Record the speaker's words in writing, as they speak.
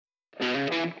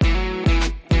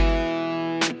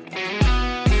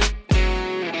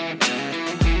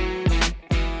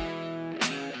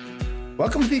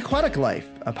Welcome to The Aquatic Life,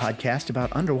 a podcast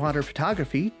about underwater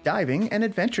photography, diving, and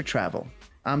adventure travel.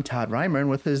 I'm Todd Reimer, and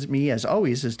with me, as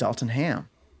always, is Dalton Ham.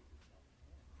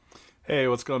 Hey,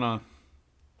 what's going on?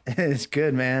 It's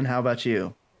good, man. How about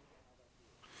you?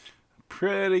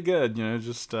 Pretty good,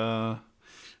 just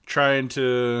trying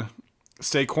to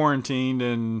stay quarantined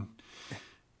in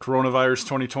coronavirus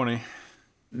 2020.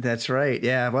 That's right.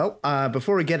 Yeah. Well,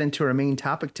 before we get into our main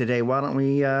topic today, why don't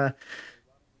we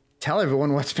tell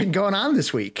everyone what's been going on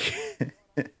this week?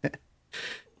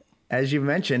 As you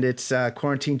mentioned, it's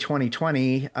quarantine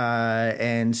 2020,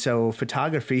 and so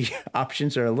photography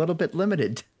options are a little bit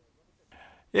limited.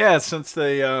 Yeah, since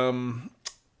they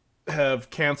have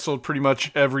canceled pretty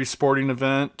much every sporting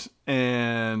event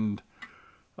and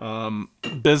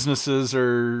businesses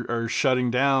are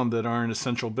shutting down that aren't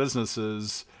essential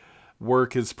businesses,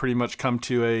 work has pretty much come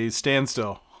to a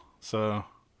standstill. So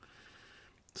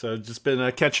just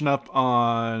been catching up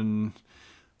on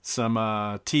some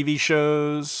TV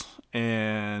shows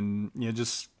and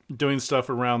just doing stuff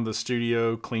around the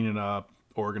studio, cleaning up,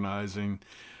 organizing,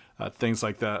 things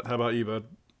like that. How about you, bud?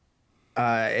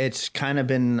 It's kind of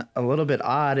been a little bit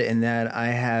odd in that I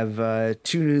have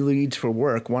two new leads for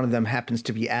work. One of them happens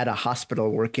to be at a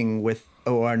hospital working with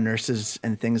OR nurses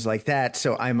and things like that.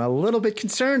 So I'm a little bit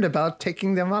concerned about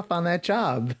taking them up on that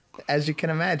job, as you can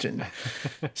imagine.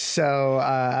 So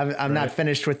I'm not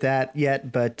finished with that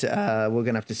yet, but we're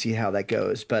going to have to see how that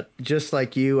goes. But just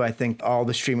like you, I think all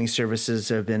the streaming services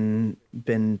have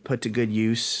been put to good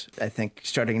use. I think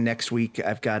starting next week,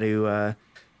 I've got to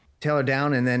tailor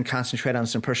down and then concentrate on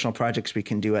some personal projects we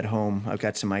can do at home. I've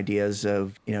got some ideas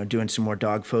of, doing some more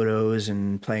dog photos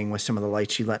and playing with some of the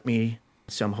lights you let me.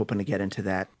 So I'm hoping to get into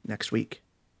that next week.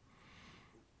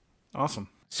 Awesome.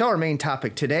 So our main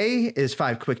topic today is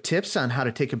 5 quick tips on how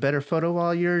to take a better photo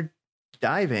while you're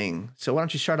diving. So why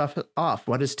don't you start off?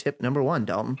 What is tip number 1,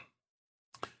 Dalton?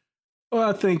 Well,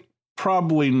 I think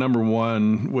probably number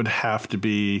 1 would have to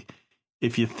be,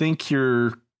 if you think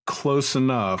you're close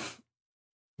enough,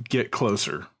 get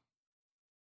closer.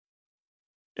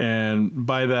 And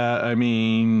by that, I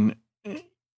mean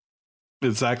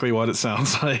exactly what it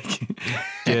sounds like.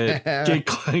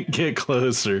 Get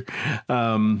closer.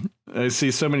 I see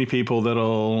so many people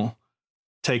that'll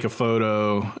take a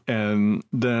photo, and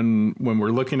then when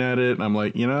we're looking at it, I'm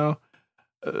like,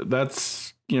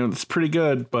 that's it's pretty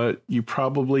good, but you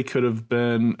probably could have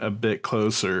been a bit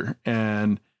closer.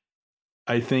 And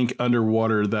I think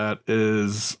underwater that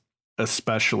is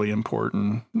especially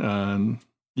important.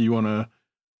 You want to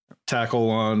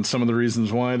tackle on some of the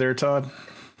reasons why there, Todd?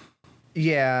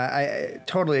 Yeah, I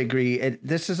totally agree.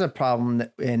 This is a problem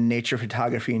in nature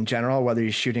photography in general, whether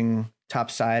you're shooting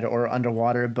topside or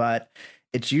underwater, but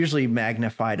it's usually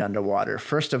magnified underwater.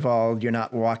 First of all, you're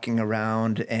not walking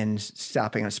around and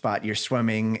stopping at a spot. You're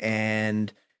swimming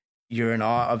and you're in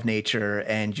awe of nature,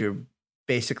 and you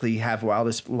basically have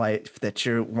wildest life that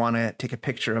you want to take a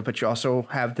picture of, but you also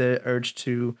have the urge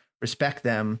to respect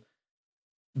them.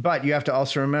 But you have to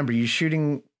also remember you're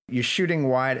shooting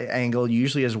wide angle,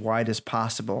 usually as wide as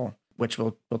possible, which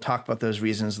we'll talk about those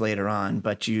reasons later on.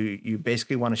 But you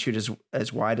basically want to shoot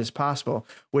as wide as possible,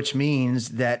 which means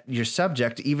that your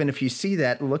subject, even if you see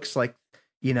that looks like,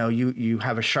 you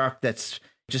have a shark that's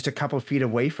just a couple of feet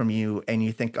away from you, and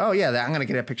you think, oh yeah, I'm going to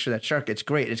get a picture of that shark. It's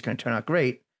great. It's going to turn out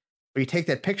great. But you take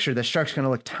that picture, the shark's going to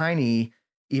look tiny,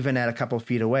 even at a couple of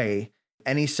feet away.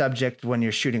 Any subject, when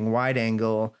you're shooting wide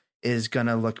angle, is going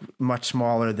to look much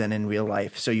smaller than in real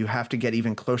life. So you have to get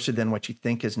even closer than what you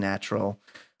think is natural.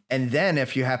 And then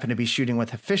if you happen to be shooting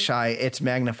with a fisheye, it's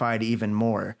magnified even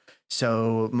more.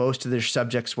 So most of the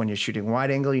subjects, when you're shooting wide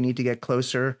angle, you need to get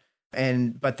closer.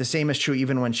 But the same is true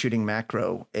even when shooting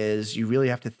macro, is you really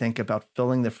have to think about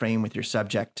filling the frame with your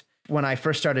subject. When I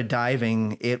first started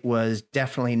diving, it was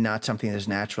definitely not something that's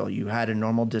natural. You had a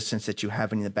normal distance that you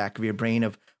have in the back of your brain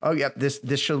of, oh, yep, this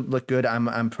should look good.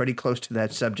 I'm pretty close to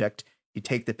that subject. You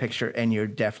take the picture and you're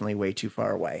definitely way too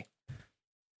far away.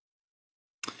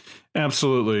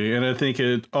 Absolutely. And I think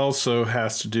it also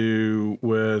has to do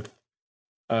with,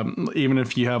 even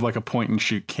if you have like a point and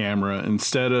shoot camera,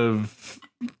 instead of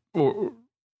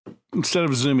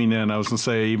zooming in, I was going to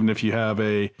say, even if you have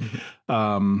a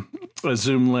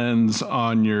zoom lens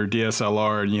on your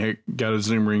DSLR and you got a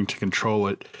zoom ring to control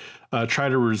it, try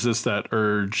to resist that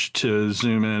urge to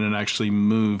zoom in and actually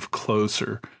move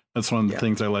closer. That's one of the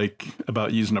things I like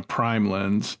about using a prime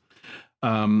lens,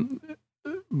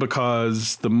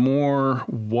 because the more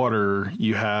water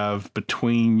you have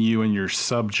between you and your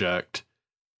subject,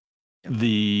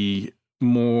 the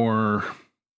more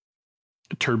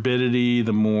turbidity,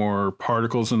 the more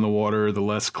particles in the water, the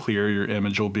less clear your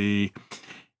image will be.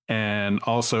 And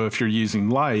also, if you're using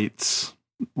light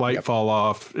fall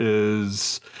off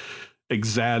is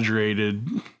exaggerated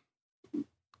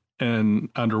and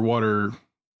underwater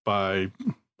by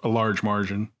a large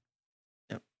margin.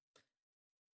 Yep.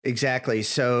 Exactly.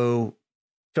 So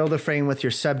fill the frame with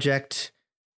your subject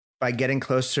by getting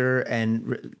closer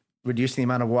and reducing the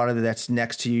amount of water that's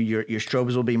next to you. Your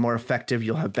strobes will be more effective.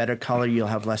 You'll have better color. You'll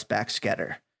have less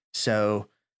backscatter. So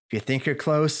if you think you're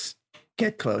close,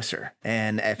 get closer.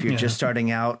 And if you're just starting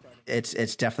out,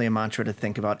 it's definitely a mantra to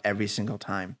think about every single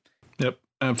time. Yep,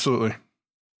 absolutely.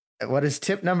 What is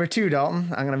tip number 2, Dalton?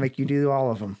 I'm going to make you do all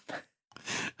of them.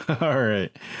 All right.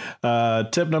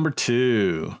 Tip number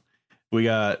 2, we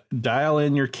got dial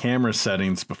in your camera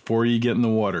settings before you get in the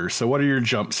water. So what are your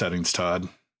jump settings, Todd?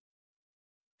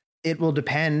 It will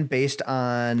depend based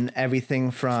on everything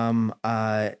from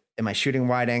am I shooting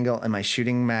wide angle, am I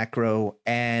shooting macro,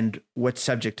 and what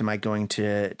subject am I going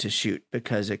to shoot,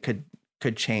 because it could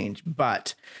change.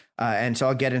 But and so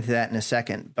I'll get into that in a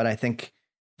second. But I think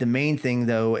the main thing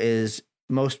though is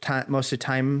most of the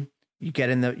time you get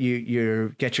in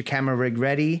you get your camera rig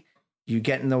ready, you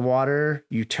get in the water,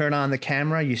 you turn on the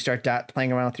camera, you start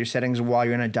playing around with your settings while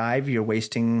you're in a dive. You're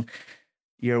wasting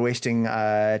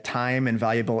time and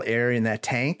valuable air in that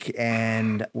tank.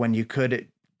 And when you could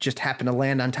just happen to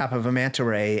land on top of a manta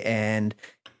ray, and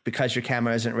because your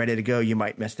camera isn't ready to go, you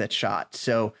might miss that shot.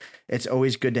 So it's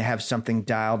always good to have something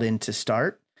dialed in to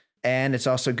start. And it's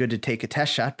also good to take a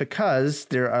test shot, because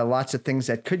there are lots of things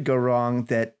that could go wrong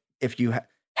that if you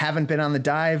haven't been on the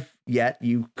dive yet,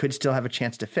 you could still have a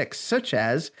chance to fix, such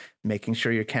as making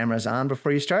sure your camera's on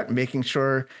before you start, making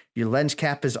sure your lens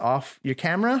cap is off your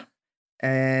camera,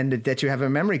 and that you have a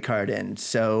memory card in.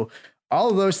 So all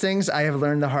of those things I have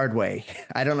learned the hard way.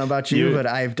 I don't know about you, but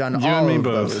I've done all of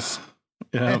those.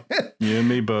 Yeah, you and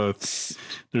me both.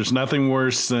 There's nothing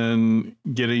worse than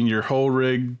getting your whole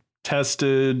rig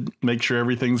tested, make sure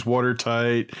everything's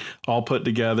watertight, all put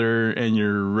together, and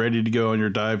you're ready to go on your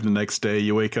dive the next day.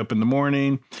 You wake up in the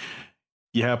morning,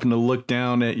 you happen to look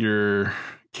down at your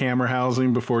camera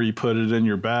housing before you put it in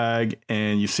your bag,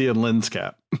 and you see a lens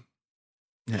cap.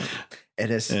 Yeah. It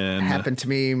has happened to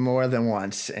me more than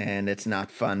once, and it's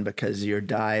not fun, because your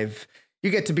dive,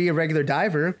 you get to be a regular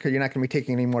diver because you're not going to be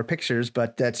taking any more pictures,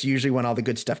 but that's usually when all the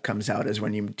good stuff comes out, is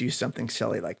when you do something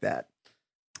silly like that.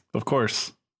 Of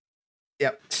course.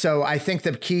 Yep. So I think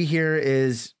the key here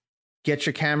is get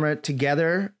your camera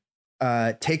together,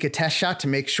 take a test shot to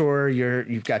make sure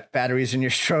you've got batteries in your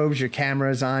strobes, your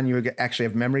camera's on, you actually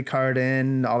have memory card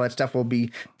in. All that stuff will be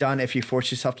done if you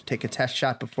force yourself to take a test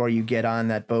shot before you get on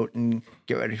that boat and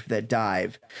get ready for that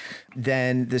dive.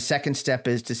 Then the second step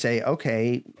is to say,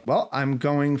 okay, well, I'm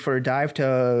going for a dive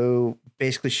to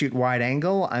basically shoot wide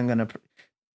angle.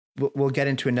 We'll get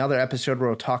into another episode where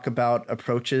we'll talk about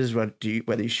approaches, whether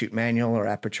you shoot manual or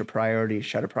aperture priority,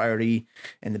 shutter priority,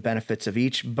 and the benefits of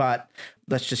each. But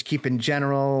let's just keep in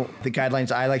general the guidelines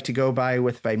I like to go by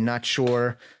with. If I'm not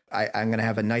sure, I'm going to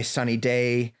have a nice sunny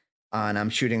day and I'm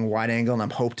shooting wide angle and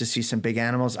I'm hope to see some big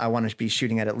animals. I want to be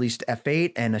shooting at least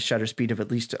f8 and a shutter speed of at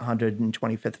least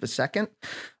 125th of a second.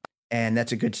 And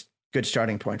that's a good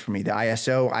starting point for me. The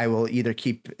ISO, I will either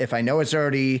keep, if I know it's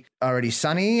already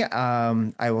sunny,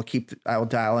 I will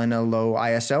dial in a low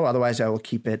ISO. Otherwise, I will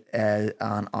keep it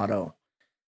on auto.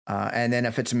 And then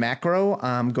if it's macro,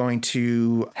 I'm going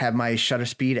to have my shutter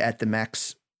speed at the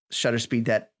max shutter speed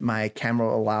that my camera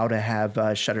will allow to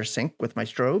have shutter sync with my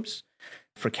strobes.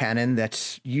 For Canon,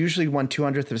 that's usually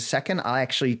 1/200th of a second. I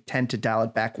actually tend to dial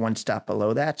it back one stop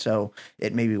below that. So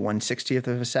it may be 1/60th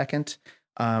of a second.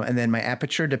 And then my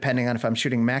aperture, depending on if I'm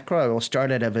shooting macro, I will start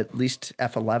at least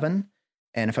f11.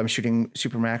 And if I'm shooting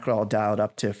super macro, I'll dial it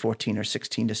up to 14 or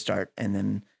 16 to start and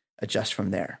then adjust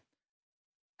from there.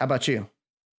 How about you?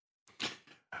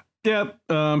 Yeah,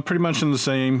 pretty much in the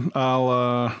same.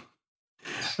 I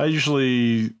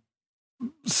usually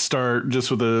start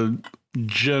just with a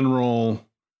general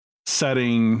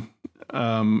setting. If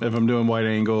I'm doing wide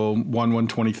angle,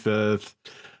 1/125th,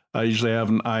 I usually have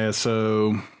an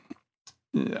ISO.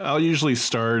 I'll usually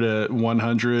start at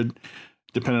 100,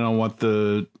 depending on what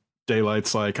the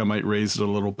daylight's like. I might raise it a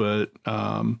little bit.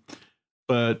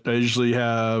 But I usually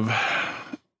have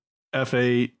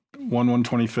f8,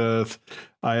 1/125th,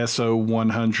 ISO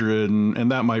 100,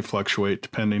 and that might fluctuate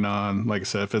depending on, like I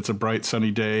said, if it's a bright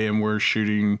sunny day and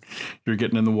you're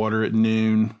getting in the water at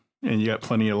noon and you got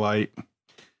plenty of light,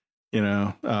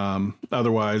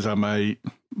 otherwise I might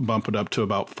bump it up to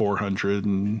about 400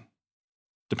 and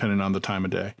depending on the time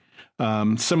of day.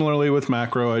 Similarly with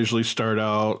macro, I usually start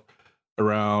out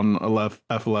around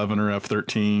F11 or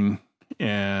F13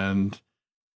 and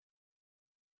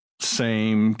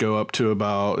same, go up to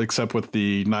about, except with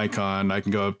the Nikon, I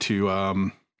can go up to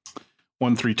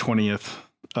 1/320th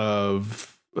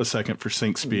of a second for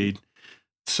sync speed.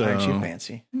 So aren't you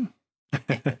fancy? Awesome.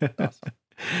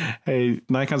 Hey,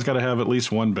 Nikon's got to have at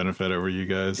least one benefit over you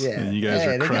guys. Yeah. And you guys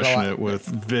are crushing it with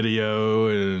video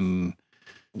and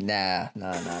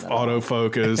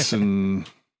autofocus and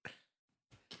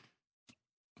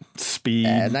speed.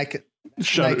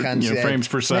 Frames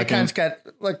per second. Nikon's got,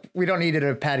 look, we don't need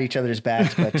to pat each other's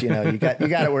backs, but you got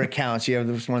it where it counts. You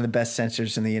have one of the best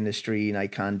sensors in the industry.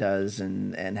 Nikon does,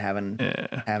 and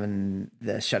having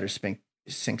the shutter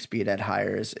sync speed at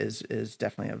higher is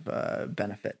definitely of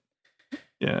benefit.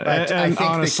 Yeah, but and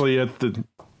honestly, I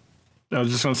was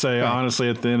just going to say, honestly,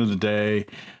 at the end of the day,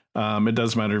 it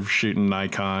doesn't matter if you're shooting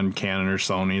Nikon, Canon, or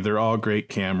Sony. They're all great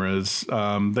cameras.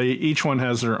 Each one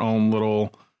has their own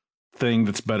little thing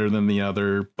that's better than the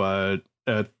other, but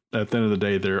at the end of the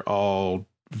day, they're all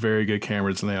very good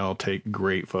cameras and they all take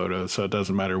great photos. So it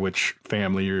doesn't matter which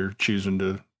family you're choosing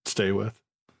to stay with.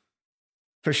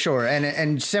 For sure.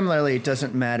 And similarly, it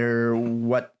doesn't matter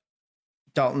what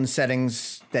Dalton's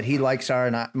settings that he likes are,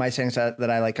 and my settings that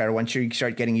I like are. Once you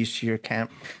start getting used to your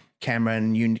camera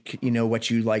and you know what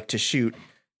you like to shoot,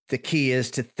 the key is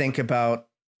to think about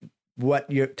what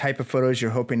your type of photos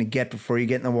you're hoping to get before you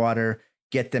get in the water,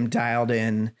 get them dialed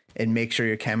in, and make sure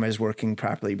your camera is working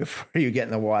properly before you get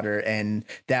in the water. And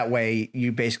that way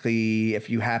you basically, if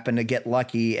you happen to get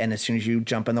lucky and as soon as you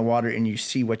jump in the water and you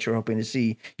see what you're hoping to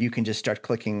see, you can just start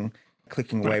clicking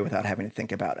away without having to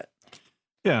think about it.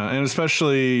 Yeah, and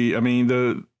especially, I mean,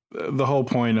 the whole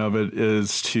point of it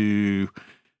is to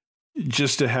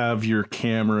have your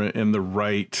camera in the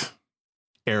right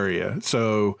area.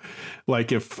 So,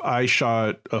 like if I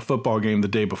shot a football game the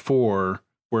day before,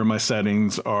 where my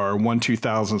settings are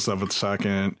 1/2000th of a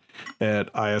second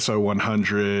at ISO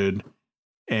 100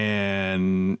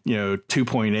 and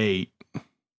 2.8,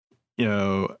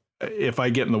 if I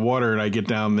get in the water and I get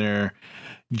down there,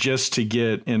 just to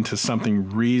get into something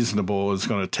reasonable is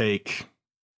going to take,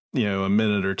 a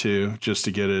minute or two just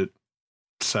to get it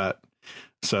set.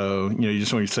 So, you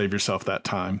just want to save yourself that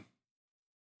time.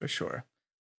 For sure.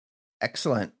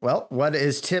 Excellent. Well, what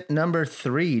is tip number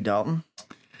 3, Dalton?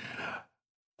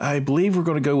 I believe we're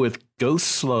going to go with go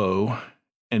slow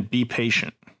and be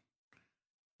patient.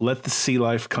 Let the sea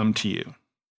life come to you.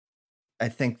 I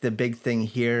think the big thing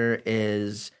here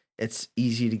is it's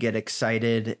easy to get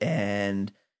excited,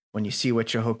 and when you see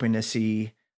what you're hoping to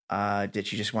see,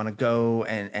 that you just want to go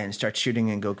and start shooting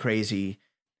and go crazy,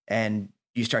 and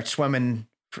you start swimming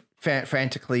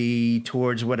frantically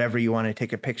towards whatever you want to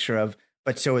take a picture of,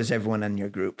 but so is everyone in your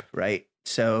group, right?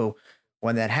 So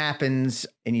when that happens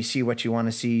and you see what you want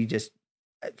to see, just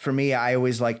for me, I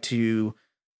always like to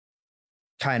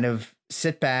kind of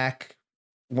sit back.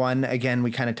 Again,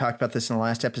 we kind of talked about this in the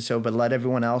last episode, but let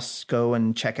everyone else go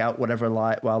and check out whatever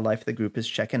wildlife the group is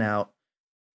checking out.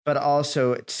 But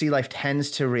also, sea life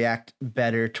tends to react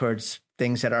better towards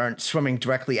things that aren't swimming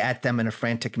directly at them in a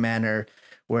frantic manner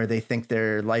where they think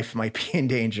their life might be in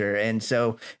danger. And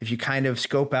so if you kind of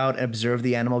scope out and observe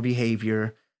the animal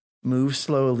behavior, move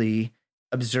slowly,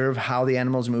 observe how the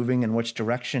animal's moving and which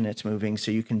direction it's moving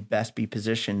so you can best be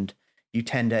positioned, you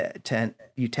tend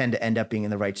to end up being in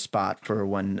the right spot for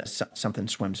when something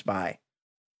swims by.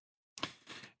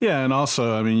 Yeah, and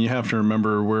also, I mean, you have to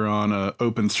remember we're on an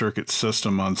open circuit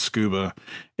system on scuba,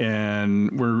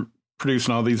 and we're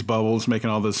producing all these bubbles, making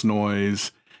all this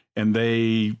noise, and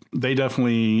they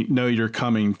definitely know you're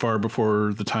coming far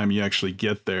before the time you actually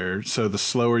get there. So the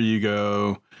slower you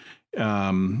go,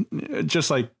 just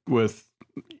like with,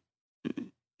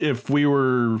 if we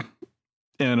were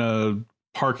in a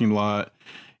parking lot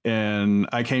and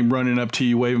I came running up to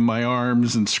you waving my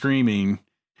arms and screaming,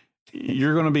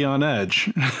 you're going to be on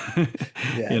edge.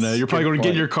 Yes, you're probably going to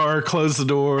get in your car, close the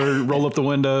door, roll up the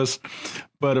windows.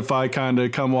 But if I kind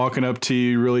of come walking up to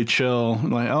you really chill,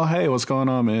 like, oh, hey, what's going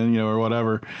on, man? Or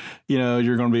whatever,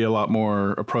 you're going to be a lot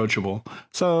more approachable.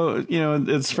 So,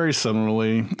 it's very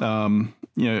similarly,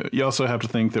 you also have to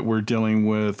think that we're dealing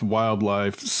with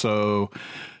wildlife. So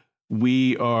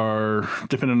we are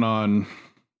depending on,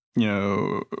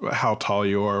 how tall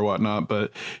you are or whatnot.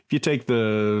 But if you take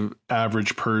the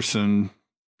average person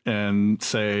and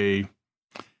say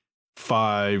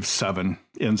 5'7"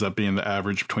 ends up being the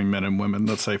average between men and women.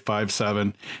 Let's say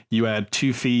 5'7", you add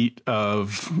 2 feet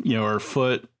of, or a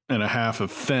foot and a half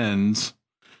of fins,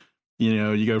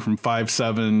 you go from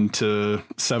 5'7" to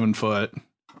 7 foot.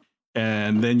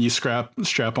 And then you strap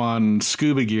on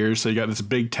scuba gear. So you got this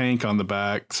big tank on the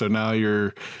back. So now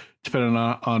you're, depending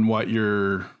on what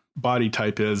your body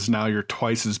type is, now you're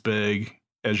twice as big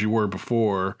as you were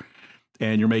before,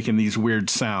 and you're making these weird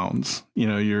sounds.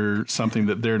 You're something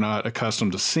that they're not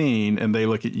accustomed to seeing, and they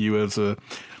look at you as a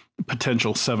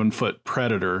potential 7-foot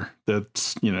predator.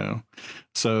 That's,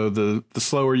 so the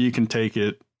slower you can take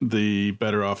it, the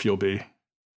better off you'll be.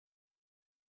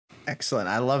 Excellent.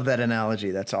 I love that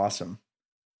analogy. That's awesome.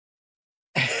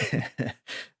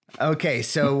 Okay,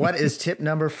 so what is tip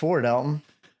number 4, Dalton?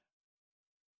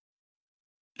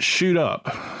 Shoot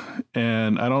up.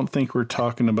 And I don't think we're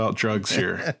talking about drugs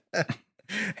here.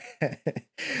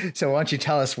 So why don't you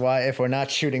tell us why, if we're not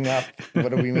shooting up, what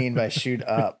do we mean by shoot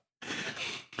up?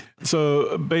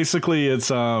 So basically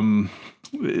it's a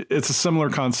similar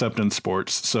concept in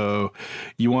sports. So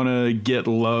you want to get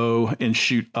low and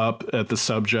shoot up at the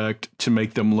subject to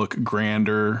make them look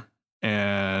grander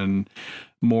and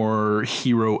more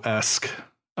hero-esque.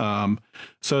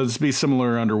 So it's be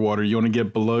similar underwater. You want to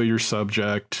get below your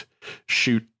subject,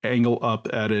 shoot angle up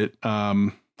at it,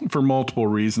 for multiple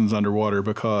reasons underwater,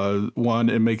 because one,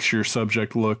 it makes your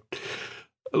subject look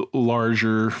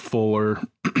larger, fuller,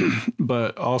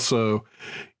 but also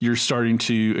you're starting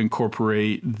to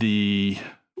incorporate the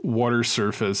water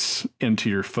surface into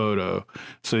your photo.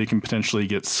 So you can potentially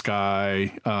get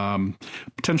sky,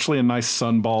 potentially a nice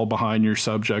sunball behind your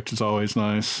subject is always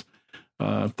nice.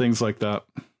 Things like that.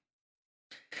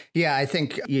 Yeah, I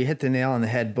think you hit the nail on the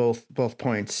head, both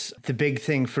points. The big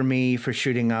thing for me for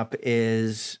shooting up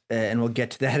is, and we'll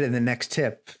get to that in the next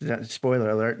tip, spoiler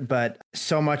alert, but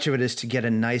so much of it is to get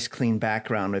a nice clean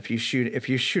background. If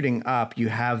you're shooting up, you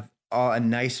have a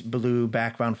nice blue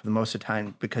background for the most of the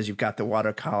time because you've got the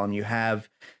water column. You have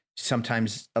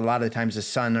a lot of the times the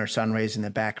sun or sun rays in the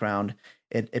background.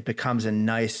 It becomes a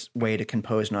nice way to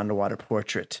compose an underwater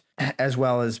portrait, as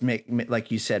well as like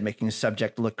you said, making a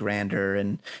subject look grander.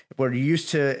 And we're used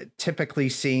to typically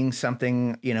seeing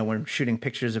something, when shooting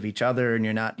pictures of each other and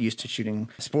you're not used to shooting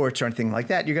sports or anything like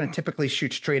that, you're going to typically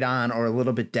shoot straight on or a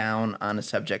little bit down on a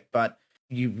subject. But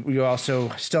you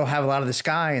also still have a lot of the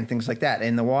sky and things like that.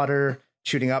 In the water,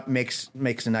 shooting up makes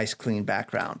a nice clean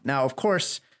background. Now, of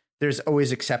course, there's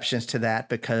always exceptions to that,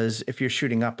 because if you're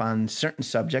shooting up on certain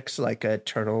subjects like a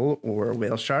turtle or a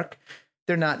whale shark,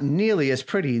 they're not nearly as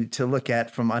pretty to look at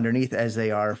from underneath as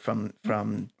they are from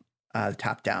the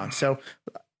top down. So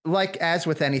like as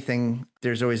with anything,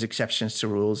 there's always exceptions to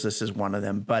rules. This is one of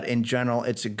them. But in general,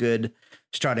 it's a good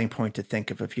starting point to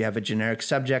think of. If you have a generic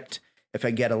subject, if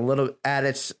I get a little at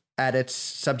its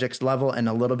subject's level and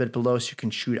a little bit below so you can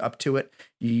shoot up to it,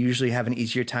 you usually have an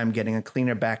easier time getting a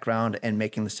cleaner background and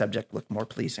making the subject look more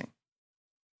pleasing.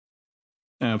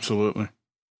 Absolutely.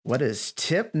 What is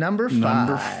tip number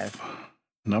 5?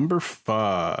 Number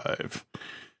 5.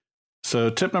 So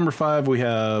tip number 5, we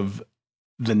have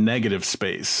the negative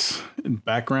space.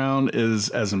 Background is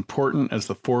as important as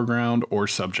the foreground or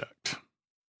subject.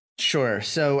 Sure.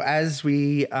 So as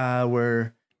we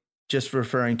were just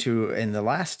referring to in the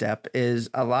last step, is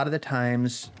a lot of the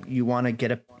times you want to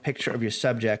get a picture of your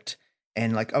subject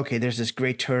and like, okay, there's this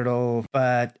great turtle,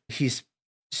 but he's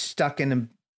stuck in a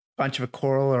bunch of a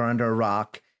coral or under a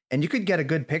rock. And you could get a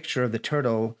good picture of the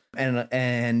turtle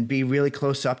and be really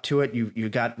close up to it. You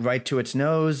got right to its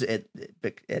nose.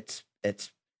 It's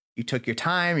you took your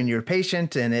time and you're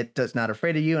patient, and it's not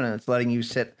afraid of you, and it's letting you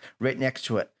sit right next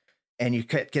to it. And you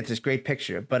get this great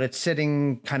picture, but it's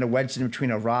sitting kind of wedged in between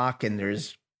a rock, and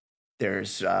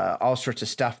there's all sorts of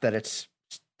stuff that's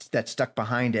stuck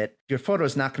behind it. Your photo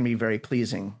is not going to be very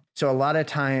pleasing. So a lot of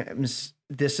times,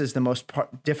 this is the most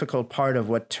difficult part of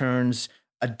what turns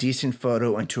a decent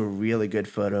photo into a really good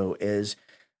photo, is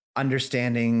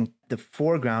understanding the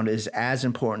foreground is as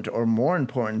important or more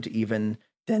important even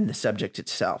than the subject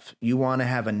itself. You want to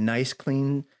have a nice,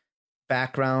 clean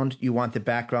background. You want the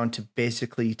background to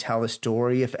basically tell a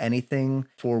story, if anything,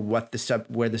 for what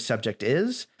where the subject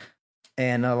is.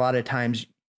 And a lot of times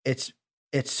it's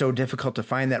so difficult to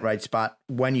find that right spot.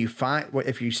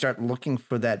 If you start looking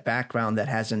for that background that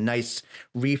has a nice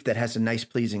reef, that has a nice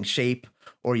pleasing shape,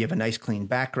 or you have a nice clean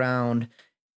background,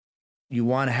 you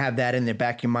want to have that in the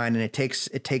back of your mind. And it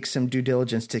takes some due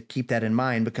diligence to keep that in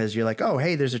mind, because you're like, oh,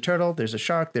 hey, there's a turtle, there's a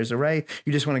shark, there's a ray.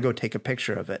 You just want to go take a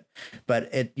picture of it.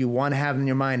 But you want to have in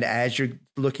your mind, as you're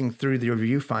looking through the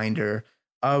viewfinder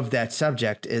of that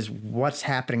subject, is what's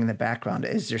happening in the background.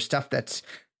 Is there stuff that's,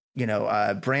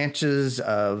 branches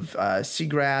of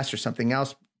seagrass or something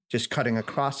else just cutting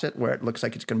across it where it looks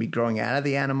like it's going to be growing out of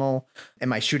the animal?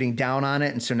 Am I shooting down on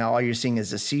it, and so now all you're seeing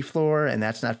is the seafloor, and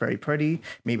that's not very pretty?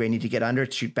 Maybe I need to get under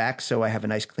it, shoot back so I have a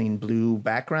nice clean blue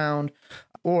background.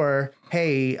 Or,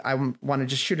 hey, I want to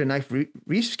just shoot a nice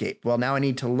reefscape. Well, now I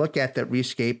need to look at that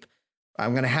reefscape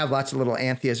I'm going to have lots of little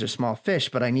anthias or small fish,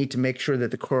 but I need to make sure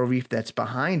that the coral reef that's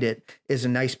behind it is a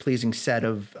nice, pleasing set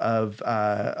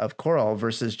of coral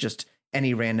versus just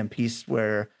any random piece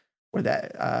where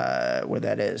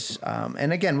that is.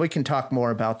 And again, we can talk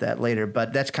more about that later,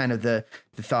 but that's kind of the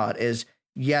thought is,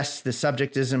 yes, the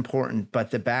subject is important,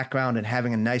 but the background and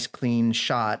having a nice, clean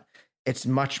shot, it's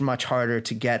much, much harder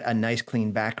to get a nice,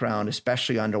 clean background,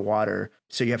 especially underwater.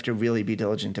 So you have to really be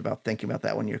diligent about thinking about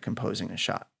that when you're composing a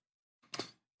shot.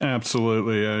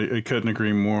 Absolutely. I couldn't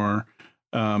agree more.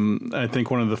 I think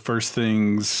one of the first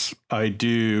things I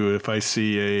do if I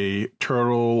see a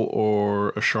turtle or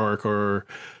a shark or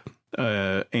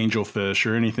angelfish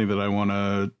or anything that I want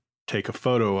to take a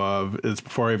photo of is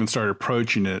before I even start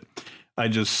approaching it, I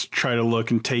just try to look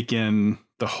and take in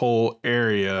the whole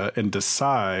area and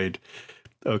decide,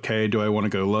 okay, do I want to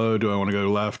go low? Do I want to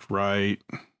go left, right,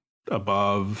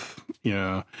 above,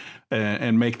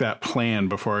 and make that plan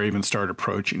before I even start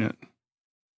approaching it.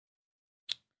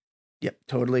 Yep,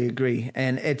 totally agree.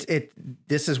 And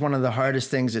this is one of the hardest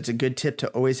things. It's a good tip to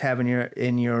always have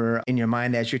in your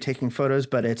mind as you're taking photos,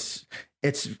 but it's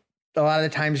a lot of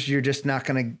the times you're just not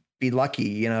going to be lucky.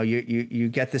 You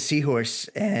get the seahorse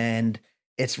and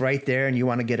it's right there and you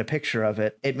want to get a picture of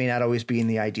it. It may not always be in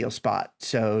the ideal spot.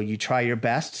 So you try your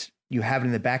best. You have it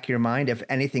in the back of your mind. If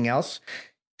anything else,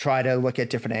 try to look at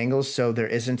different angles so there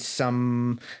isn't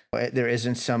some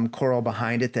coral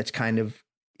behind it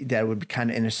that would kind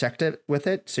of intersect it with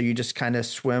it. So you just kind of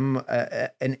swim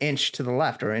an inch to the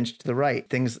left or an inch to the right.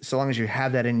 Things, so long as you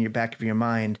have that in your back of your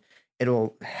mind,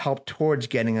 it'll help towards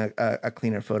getting a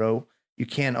cleaner photo. You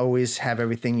can't always have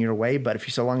everything your way, but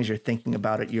so long as you're thinking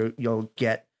about it, you'll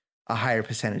get a higher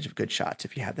percentage of good shots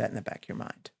if you have that in the back of your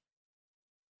mind.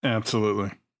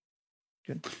 Absolutely.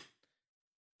 Good.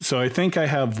 So I think I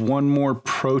have one more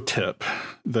pro tip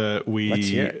that we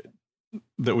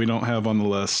don't have on the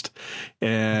list.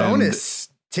 And bonus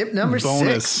tip number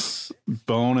 6.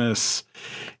 Bonus.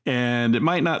 And it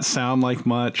might not sound like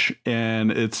much,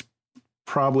 and it's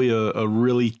probably a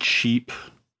really cheap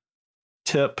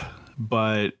tip,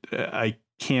 but I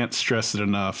can't stress it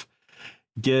enough.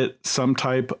 Get some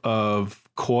type of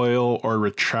coil or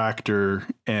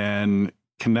retractor and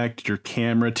connect your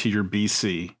camera to your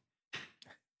BC.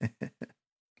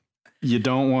 You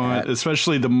don't want,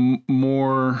 especially the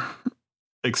more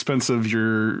expensive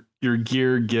your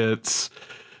gear gets,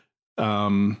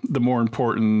 the more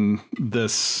important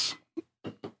this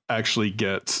actually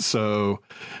gets. So,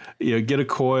 get a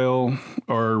coil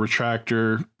or a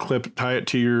retractor, tie it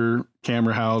to your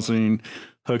camera housing,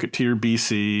 hook it to your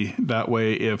BC. That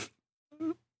way, if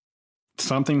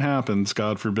something happens,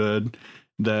 God forbid,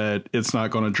 that it's not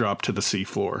going to drop to the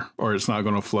seafloor or it's not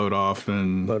going to float off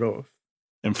and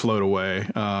float away.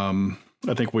 I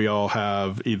think we all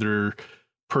have either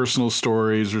personal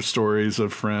stories or stories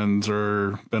of friends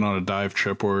or been on a dive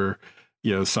trip where,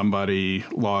 somebody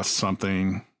lost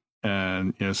something,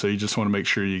 and, so you just want to make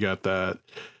sure you got that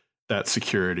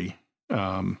security.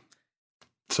 So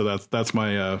that's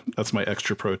my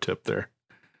extra pro tip there.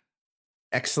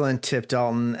 Excellent tip,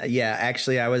 Dalton. Yeah,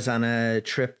 actually, I was on a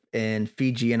trip in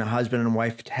Fiji, and a husband and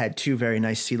wife had 2 very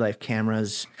nice Sea Life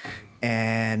cameras,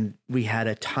 and we had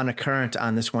a ton of current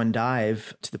on this one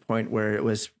dive to the point where it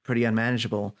was pretty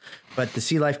unmanageable. But the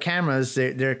Sea Life cameras,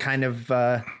 they're kind of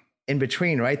in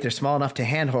between, right? They're small enough to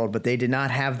handhold, but they did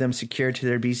not have them secured to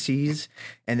their BCs,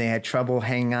 and they had trouble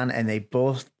hanging on, and they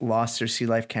both lost their Sea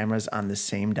Life cameras on the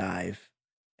same dive.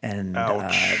 And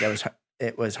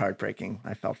it was heartbreaking.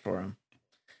 I felt for them.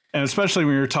 And especially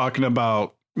when you're talking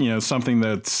about, something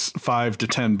that's $5 to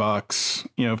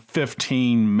 $10,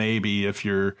 15 maybe if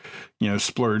you're,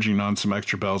 splurging on some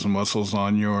extra bells and whistles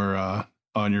on your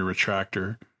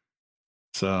retractor.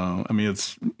 So,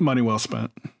 it's money well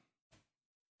spent.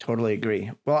 Totally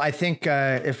agree. Well, I think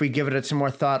if we give it some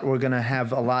more thought, we're going to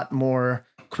have a lot more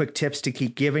quick tips to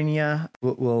keep giving you.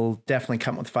 We'll definitely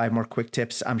come up with 5 more quick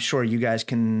tips. I'm sure you guys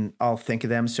can all think of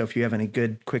them. So if you have any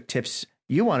good quick tips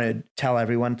you want to tell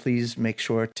everyone, please make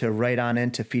sure to write on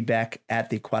into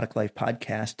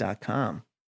feedback@theaquaticlifepodcast.com.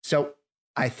 So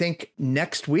I think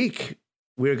next week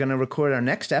we're going to record our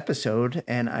next episode,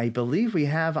 and I believe we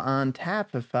have on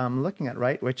tap, if I'm looking at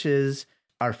right, which is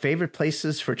our favorite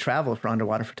places for travel for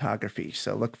underwater photography.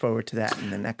 So look forward to that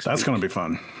in the next That's week. going to be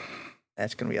fun.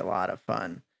 That's going to be a lot of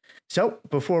fun. So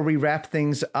before we wrap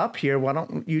things up here, why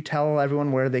don't you tell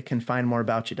everyone where they can find more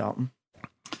about you, Dalton?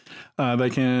 They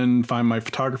can find my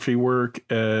photography work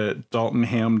at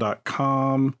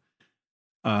daltonham.com,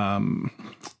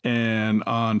 and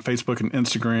on Facebook and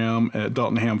Instagram at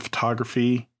Dalton Ham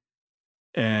Photography.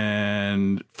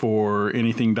 And for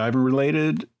anything diving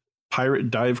related,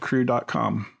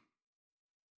 piratedivecrew.com.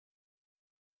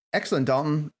 Excellent,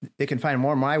 Dalton. They can find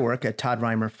more of my work at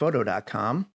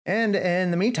toddreimerphoto.com. And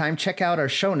in the meantime, check out our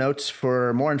show notes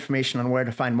for more information on where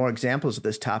to find more examples of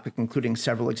this topic, including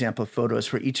several example photos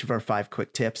for each of our 5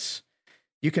 quick tips.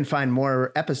 You can find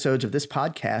more episodes of this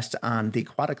podcast on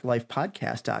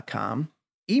theaquaticlifepodcast.com.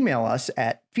 Email us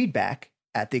at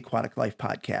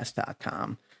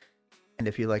feedback@theaquaticlifepodcast.com. And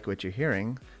if you like what you're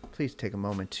hearing, please take a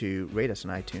moment to rate us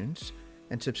on iTunes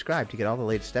and subscribe to get all the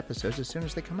latest episodes as soon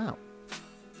as they come out.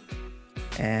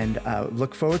 And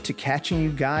look forward to catching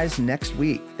you guys next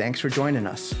week. Thanks for joining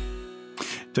us.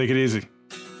 Take it easy.